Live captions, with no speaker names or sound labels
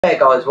Hey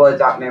guys, what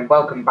is happening?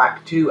 Welcome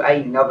back to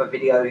another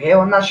video here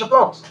on National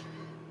Vlogs.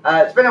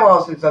 It's been a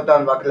while since I've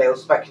done like a little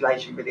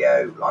speculation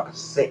video, like a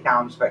sit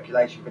down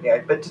speculation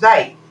video, but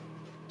today's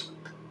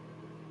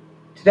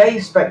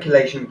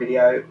speculation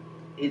video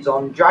is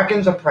on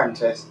Dragon's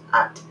Apprentice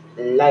at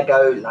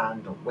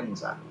Legoland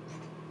Windsor.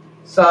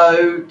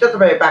 So, just a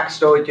bit of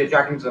backstory to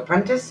Dragon's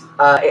Apprentice.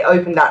 It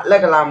opened at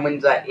Legoland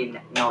Windsor in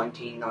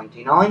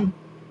 1999.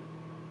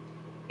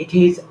 It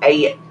is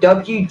a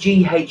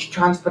WGH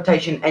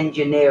Transportation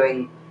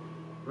Engineering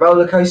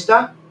roller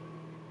coaster.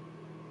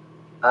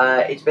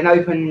 It's been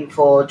open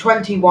for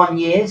 21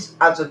 years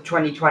as of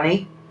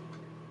 2020.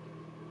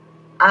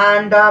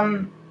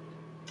 And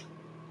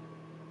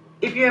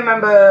if you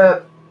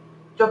remember,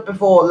 just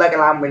before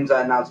Legoland Windsor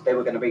announced they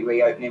were going to be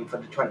reopening for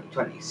the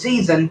 2020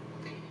 season,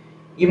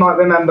 you might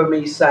remember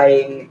me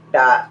saying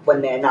that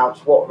when they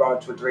announced what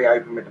rides would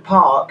reopen with the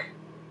park,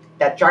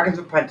 that Dragon's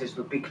Apprentice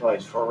would be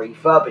closed for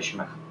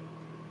refurbishment.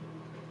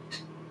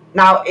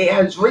 Now, it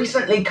has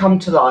recently come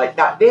to light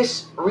that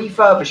this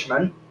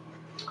refurbishment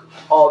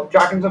of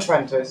Dragon's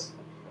Apprentice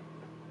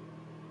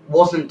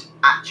wasn't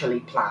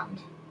actually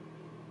planned.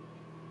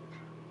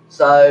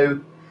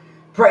 So,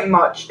 pretty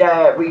much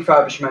their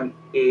refurbishment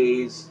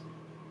is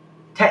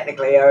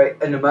technically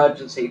an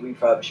emergency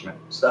refurbishment.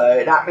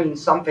 So, that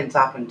means something's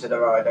happened to the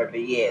ride over the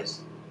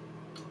years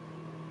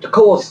to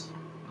cause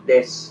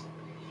this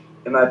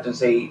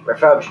emergency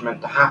refurbishment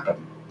to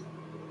happen.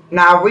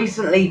 Now,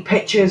 recently,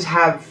 pictures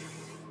have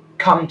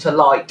come to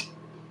light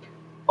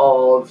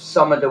of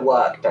some of the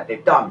work that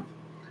they've done.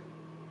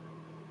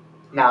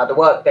 Now, the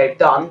work they've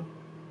done,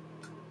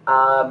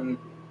 at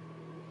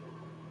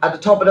the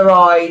top of the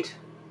ride,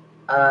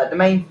 the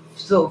main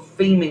sort of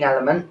theming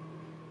element,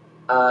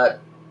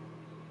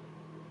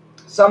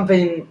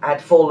 something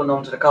had fallen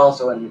onto the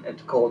castle and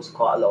it caused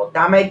quite a lot of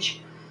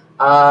damage.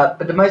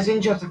 But the most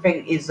interesting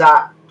thing is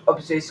that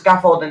obviously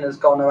scaffolding has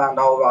gone around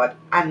the whole ride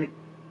and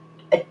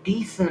a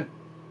decent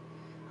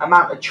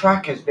amount of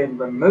track has been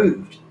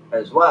removed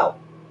as well.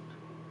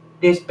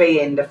 This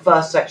being the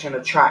first section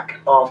of track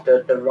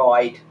after the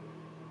ride,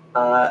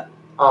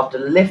 after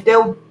the lift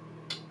hill,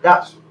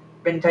 that's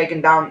been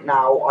taken down.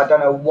 Now, I don't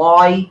know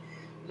why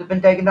it's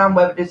been taken down,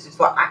 whether this is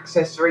for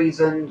access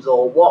reasons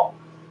or what,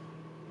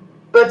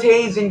 but it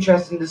is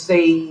interesting to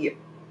see,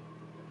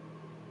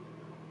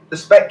 to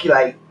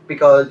speculate,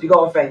 because you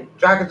got to think,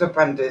 Dragon's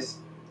Apprentice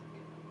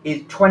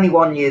is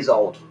 21 years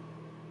old.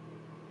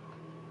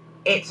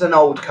 It's an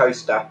old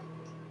coaster.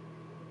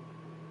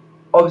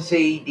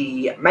 Obviously,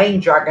 the main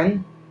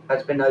dragon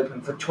has been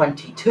open for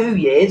 22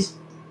 years.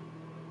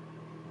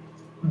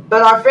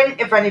 But I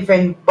think, if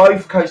anything,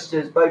 both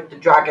coasters, both the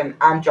Dragon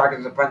and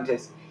Dragon's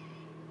Apprentice,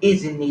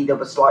 is in need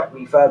of a slight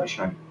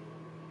refurbishment,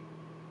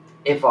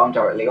 if I'm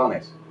totally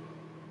honest.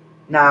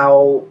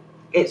 Now,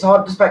 it's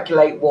hard to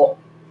speculate what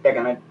they're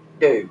going to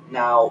do.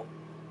 Now,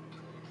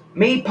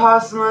 me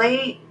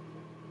personally,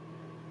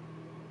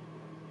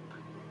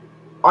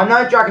 I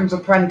know Dragon's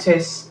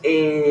Apprentice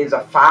is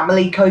a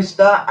family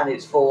coaster and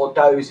it's for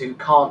those who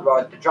can't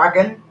ride the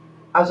dragon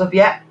as of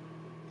yet.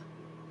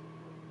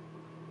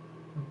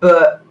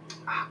 But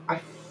I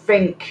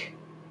think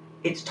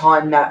it's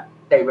time that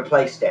they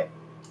replaced it,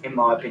 in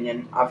my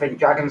opinion. I think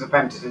Dragon's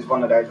Apprentice is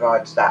one of those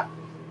rides that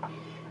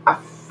I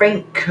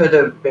think could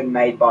have been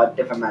made by a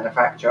different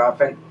manufacturer. I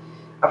think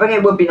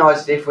it would be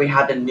nice if we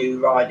had a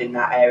new ride in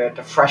that area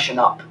to freshen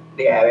up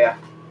the area.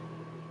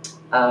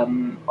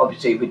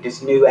 Obviously with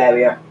this new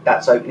area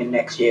that's opening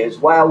next year as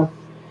well.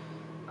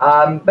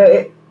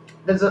 But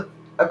there's a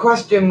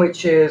question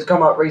which has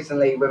come up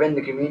recently within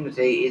the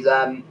community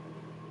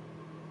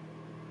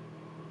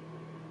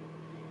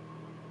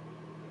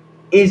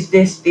is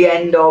this the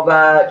end of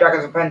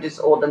Dragon's Apprentice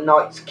or the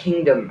Knight's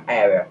Kingdom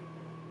area?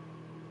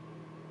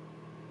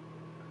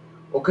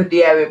 Or could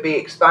the area be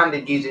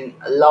expanded using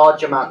a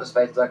large amount of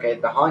space located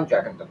behind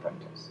Dragon's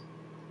Apprentice?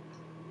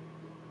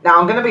 Now,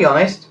 I'm going to be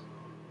honest,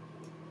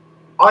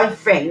 I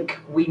think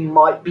we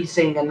might be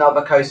seeing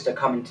another coaster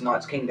coming to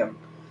Knight's Kingdom,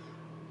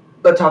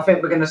 but I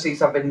think we're going to see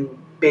something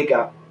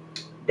bigger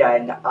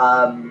than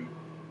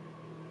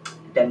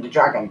the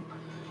Dragon.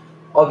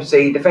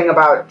 Obviously, the thing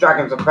about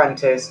Dragon's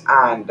Apprentice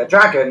and the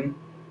Dragon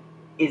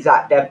is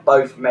that they're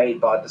both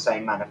made by the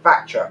same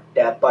manufacturer.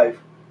 They're both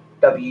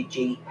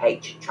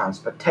WGH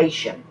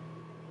Transportation.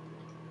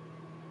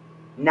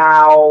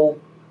 Now,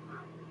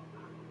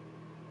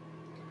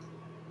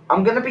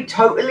 I'm going to be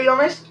totally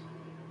honest.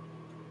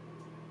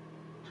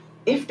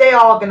 If they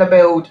are going to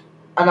build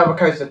another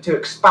coaster to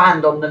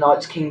expand on the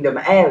Knight's Kingdom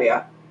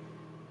area,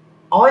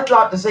 I'd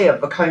like to see a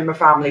Vekoma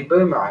family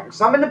boomerang.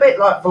 Something a bit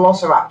like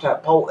Velociraptor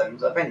at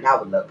Polton's. I think that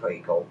would look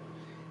pretty cool.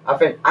 I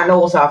think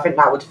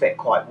that would fit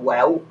quite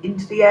well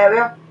into the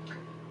area.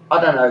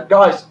 I don't know.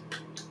 Guys,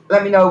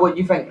 let me know what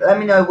you think. Let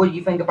me know what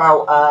you think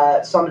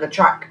about some of the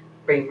track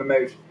being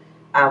removed.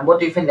 And what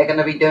do you think they're going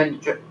to be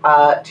doing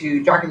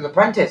to Dragon's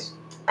Apprentice?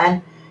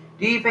 And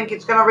do you think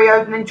it's going to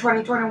reopen in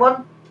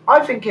 2021?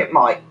 I think it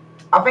might.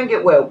 I think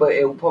it will, but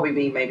it will probably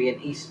be maybe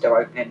an Easter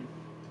opening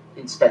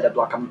instead of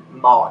like a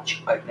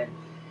March opening.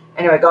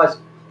 Anyway, guys,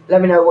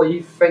 let me know what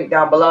you think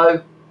down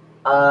below.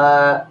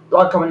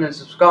 Like, comment and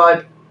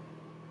subscribe,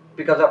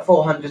 because at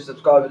 400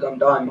 subscribers I'm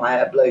dyeing my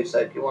hair blue, so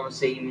if you want to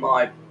see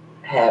my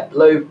hair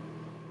blue,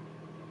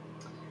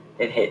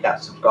 then hit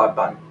that subscribe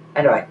button.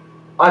 Anyway,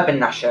 I've been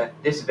Nasher,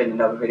 this has been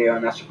another video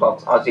on Nasher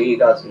Vlogs. I'll see you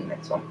guys in the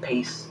next one.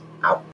 Peace out.